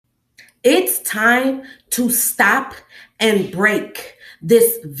It's time to stop and break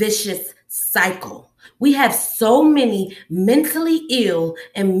this vicious cycle. We have so many mentally ill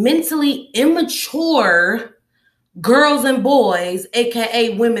and mentally immature girls and boys,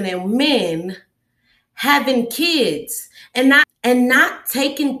 aka women and men, having kids and not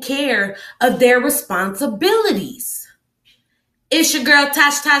taking care of their responsibilities. It's your girl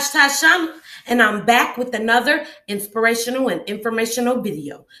Tashana, and I'm back with another inspirational and informational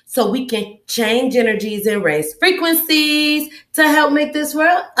video so we can change energies and raise frequencies to help make this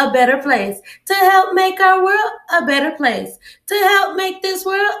world a better place, to help make our world a better place, to help make this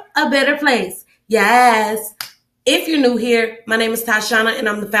world a better place. Yes. If you're new here, my name is Tashana and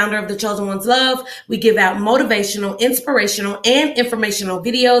I'm the founder of The Chosen One's Love. We give out motivational, inspirational, and informational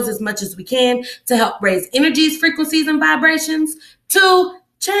videos as much as we can to help raise energies, frequencies, and vibrations, to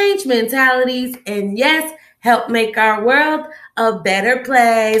change mentalities, and yes, help make our world a better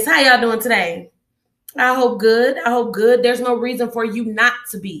place. How y'all doing today? I hope good. I hope good. There's no reason for you not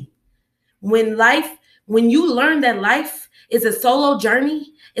to be. When you learn that life is a solo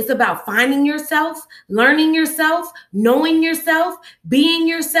journey, it's about finding yourself, learning yourself, knowing yourself, being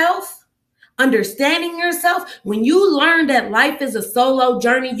yourself, understanding yourself. When you learn that life is a solo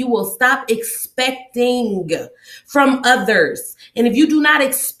journey, you will stop expecting from others. And if you do not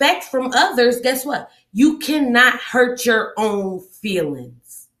expect from others, guess what? You cannot hurt your own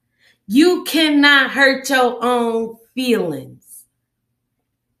feelings. You cannot hurt your own feelings.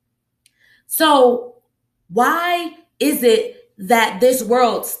 So why is it that this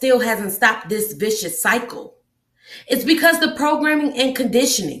world still hasn't stopped this vicious cycle? It's because the programming and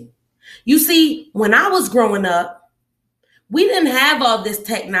conditioning. You see, when I was growing up, we didn't have all this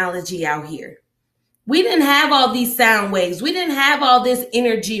technology out here. We didn't have all these sound waves. We didn't have all this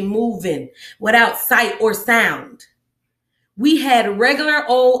energy moving without sight or sound. We had regular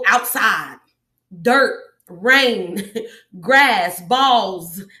old outside, dirt, rain, grass,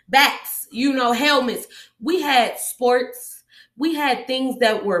 balls, bats, helmets. We had sports. We had things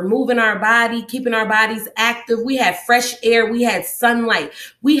that were moving our body, keeping our bodies active. We had fresh air. We had sunlight.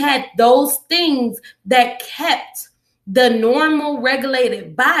 We had those things that kept the normal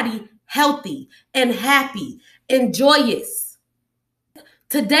regulated body healthy and happy and joyous.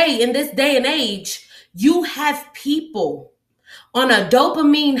 Today, in this day and age, you have people on a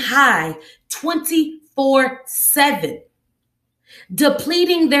dopamine high 24/7,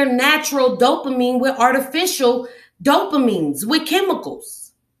 depleting their natural dopamine with artificial dopamines, with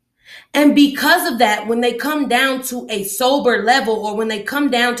chemicals. And because of that, when they come down to a sober level, or when they come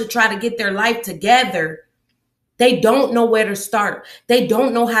down to try to get their life together, they don't know where to start. They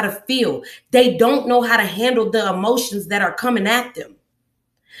don't know how to feel. They don't know how to handle the emotions that are coming at them.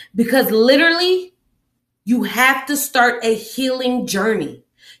 Because literally, you have to start a healing journey.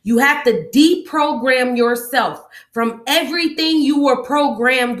 You have to deprogram yourself from everything you were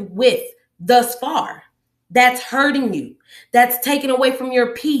programmed with thus far. That's hurting you. That's taking away from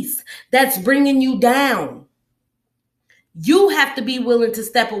your peace. That's bringing you down. You have to be willing to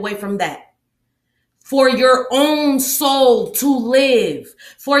step away from that for your own soul to live.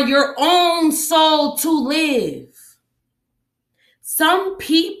 For your own soul to live. Some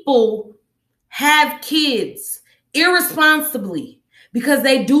people have kids irresponsibly because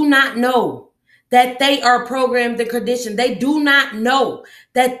they do not know that they are programmed and conditioned. They do not know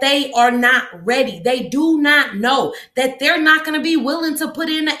that they are not ready. They do not know that they're not going to be willing to put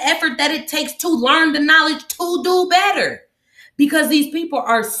in the effort that it takes to learn the knowledge to do better, because these people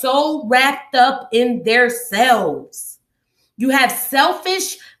are so wrapped up in themselves. You have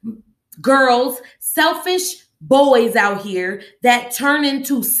selfish girls, selfish boys out here that turn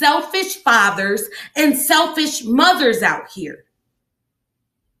into selfish fathers and selfish mothers out here.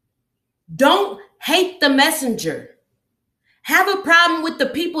 Don't hate the messenger. Have a problem with the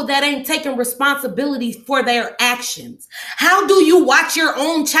people that ain't taking responsibility for their actions. How do you watch your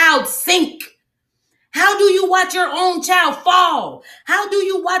own child sink? How do you watch your own child fall? How do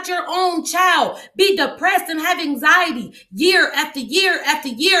you watch your own child be depressed and have anxiety year after year after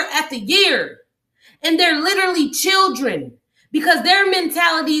year after year? And they're literally children, because their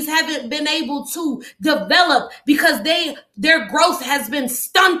mentalities haven't been able to develop because their growth has been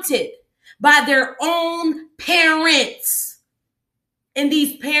stunted by their own parents. And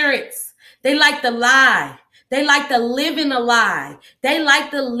these parents, they like to lie. They like to live in a lie. They like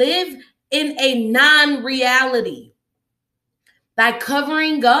to live in a non-reality by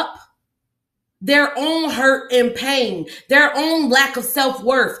covering up their own hurt and pain, their own lack of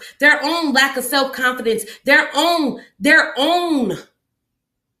self-worth, their own lack of self-confidence, their own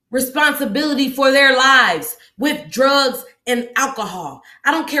responsibility for their lives, with drugs and alcohol.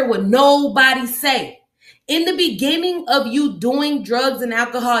 I don't care what nobody say. In the beginning of you doing drugs and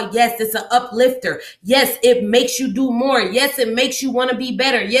alcohol, yes, it's an uplifter. Yes, it makes you do more. Yes, it makes you want to be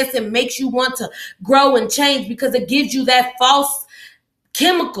better. Yes, it makes you want to grow and change because it gives you that false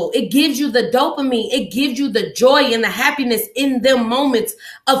chemical. It gives you the dopamine. It gives you the joy and the happiness in them moments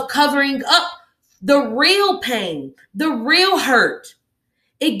of covering up the real pain, the real hurt.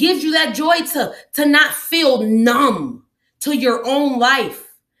 It gives you that joy to not feel numb to your own life.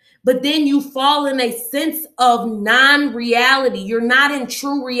 But then you fall in a sense of non-reality. You're not in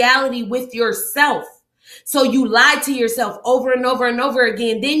true reality with yourself. So you lie to yourself over and over and over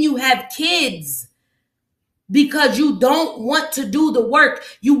again. Then you have kids because you don't want to do the work.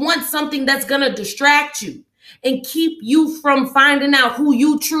 You want something that's going to distract you and keep you from finding out who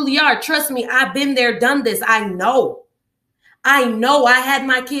you truly are. Trust me, I've been there, done this. I know I had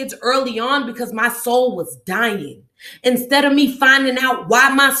my kids early on because my soul was dying. Instead of me finding out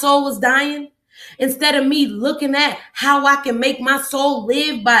why my soul was dying, instead of me looking at how I can make my soul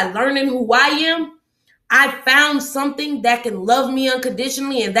live by learning who I am, I found something that can love me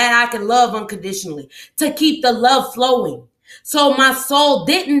unconditionally and that I can love unconditionally to keep the love flowing. So my soul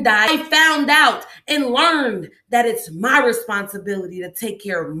didn't die. I found out and learned that it's my responsibility to take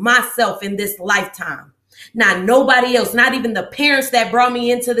care of myself in this lifetime. Not nobody else, not even the parents that brought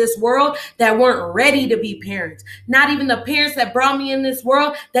me into this world that weren't ready to be parents. Not even the parents that brought me in this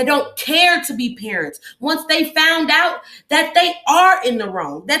world that don't care to be parents. Once they found out that they are in the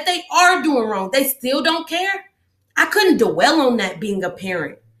wrong, that they are doing wrong, they still don't care. I couldn't dwell on that being a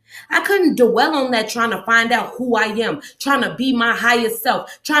parent. I couldn't dwell on that trying to find out who I am, trying to be my highest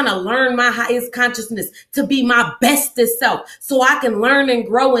self, trying to learn my highest consciousness to be my bestest self so I can learn and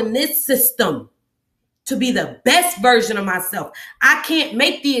grow in this system. To be the best version of myself. I can't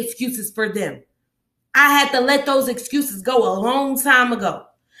make the excuses for them. I had to let those excuses go a long time ago.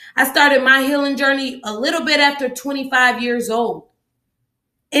 I started my healing journey a little bit after 25 years old.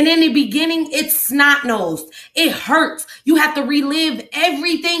 And in the beginning, it's snot-nosed. It hurts. You have to relive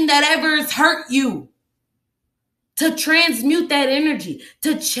everything that ever has hurt you to transmute that energy,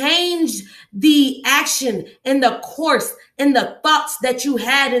 to change the action and the course and the thoughts that you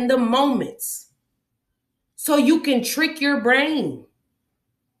had in the moments. So you can trick your brain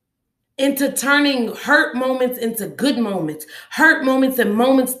into turning hurt moments into good moments. Hurt moments and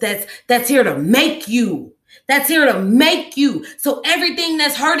moments that's here to make you. That's here to make you. So everything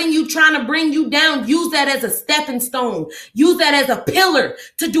that's hurting you, trying to bring you down, use that as a stepping stone. Use that as a pillar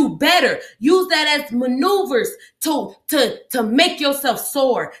to do better. Use that as maneuvers to make yourself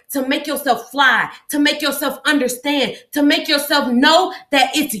soar, to make yourself fly, to make yourself understand, to make yourself know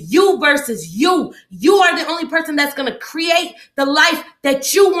that it's you versus you. You are the only person that's going to create the life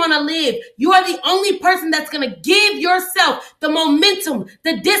that you want to live. You are the only person that's going to give yourself the momentum,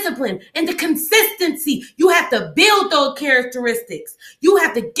 the discipline, and the consistency. You have to build those characteristics. You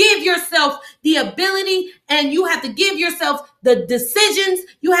have to give yourself the ability, and you have to give yourself the decisions.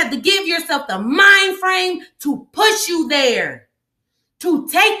 You have to give yourself the mind frame to push you there, to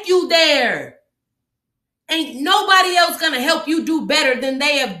take you there. Ain't nobody else going to help you do better than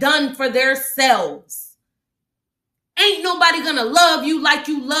they have done for themselves. Ain't nobody going to love you like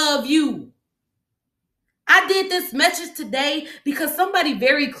you love you. I did this message today because somebody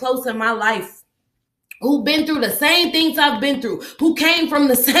very close in my life who been through the same things I've been through, who came from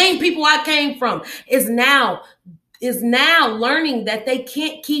the same people I came from, is now learning that they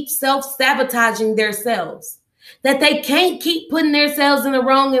can't keep self-sabotaging themselves, that they can't keep putting themselves in the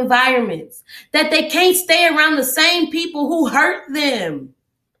wrong environments, that they can't stay around the same people who hurt them.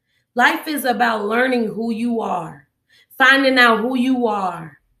 Life is about learning who you are, finding out who you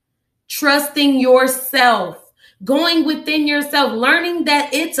are, trusting yourself, going within yourself, learning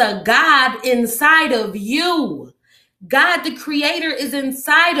that it's a God inside of you. God, the creator, is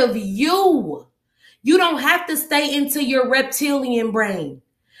inside of you. You don't have to stay into your reptilian brain.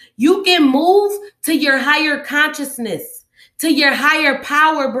 You can move to your higher consciousness, to your higher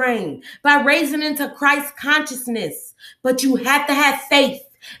power brain by raising into Christ consciousness. But you have to have faith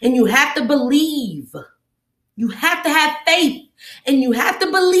and you have to believe. You have to have faith and you have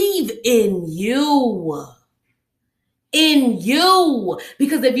to believe in you. In you.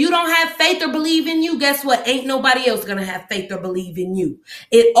 Because if you don't have faith or believe in you, guess what? Ain't nobody else gonna have faith or believe in you.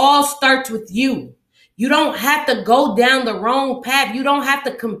 It all starts with you. You don't have to go down the wrong path. You don't have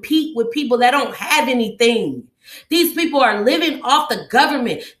to compete with people that don't have anything. These people are living off the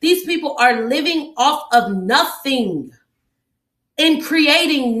government. These people are living off of nothing and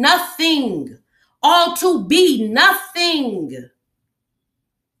creating nothing, all to be nothing.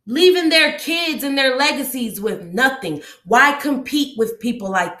 leaving their kids and their legacies with nothing. Why compete with people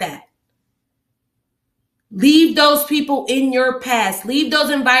like that? Leave those people in your past. Leave those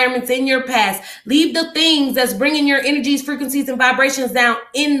environments in your past. Leave the things that's bringing your energies, frequencies, and vibrations down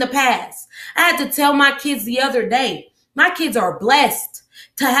in the past. I had to tell my kids the other day, my kids are blessed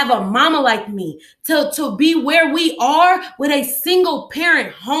to have a mama like me, to be where we are with a single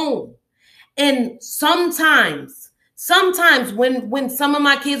parent home. And sometimes when some of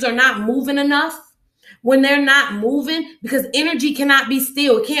my kids are not moving enough, when they're not moving, because energy cannot be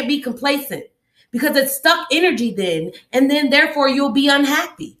still, it can't be complacent, because it's stuck energy then, and then therefore you'll be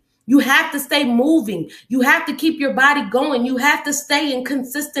unhappy. You have to stay moving. You have to keep your body going. You have to stay in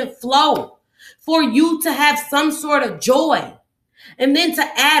consistent flow for you to have some sort of joy. And then to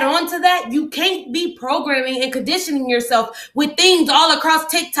add on to that, you can't be programming and conditioning yourself with things all across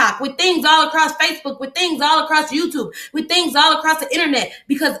TikTok, with things all across Facebook, with things all across YouTube, with things all across the internet,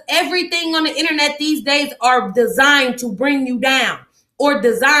 because everything on the internet these days are designed to bring you down or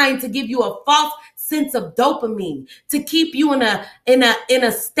designed to give you a false sense of dopamine, to keep you in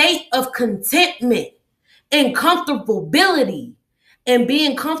a state of contentment and comfortability. And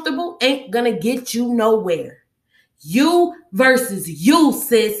being comfortable ain't gonna get you nowhere. You versus you,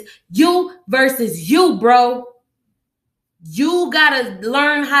 sis. You versus you, bro. You gotta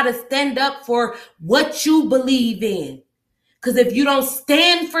learn how to stand up for what you believe in. Because if you don't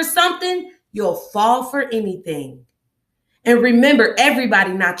stand for something, you'll fall for anything. And remember,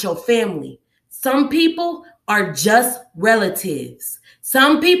 everybody not your family. Some people are just relatives.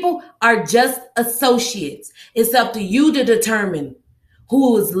 Some people are just associates. It's up to you to determine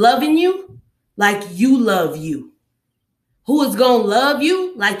who is loving you like you love you. Who is going to love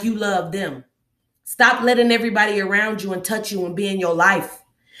you like you love them. Stop letting everybody around you and touch you and be in your life.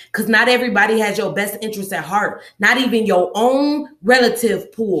 Because not everybody has your best interest at heart. Not even your own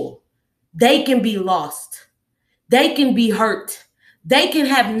relative pool. They can be lost. They can be hurt. They can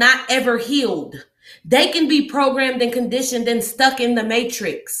have not ever healed. They can be programmed and conditioned and stuck in the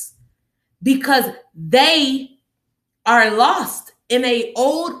matrix because they are lost in an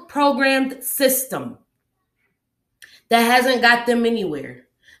old programmed system that hasn't got them anywhere.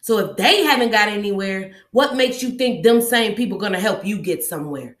 So if they haven't got anywhere, what makes you think them same people going to help you get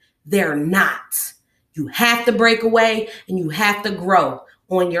somewhere? They're not. You have to break away and you have to grow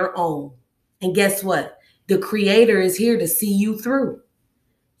on your own. And guess what? The Creator is here to see you through.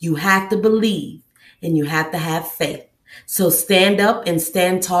 You have to believe and you have to have faith. So stand up and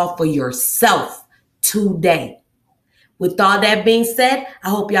stand tall for yourself today. With all that being said, I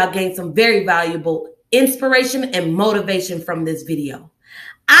hope y'all gained some very valuable inspiration and motivation from this video.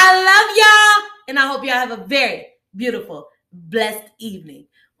 I love y'all, and I hope y'all have a very beautiful, blessed evening.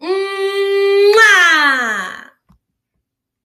 Mwah!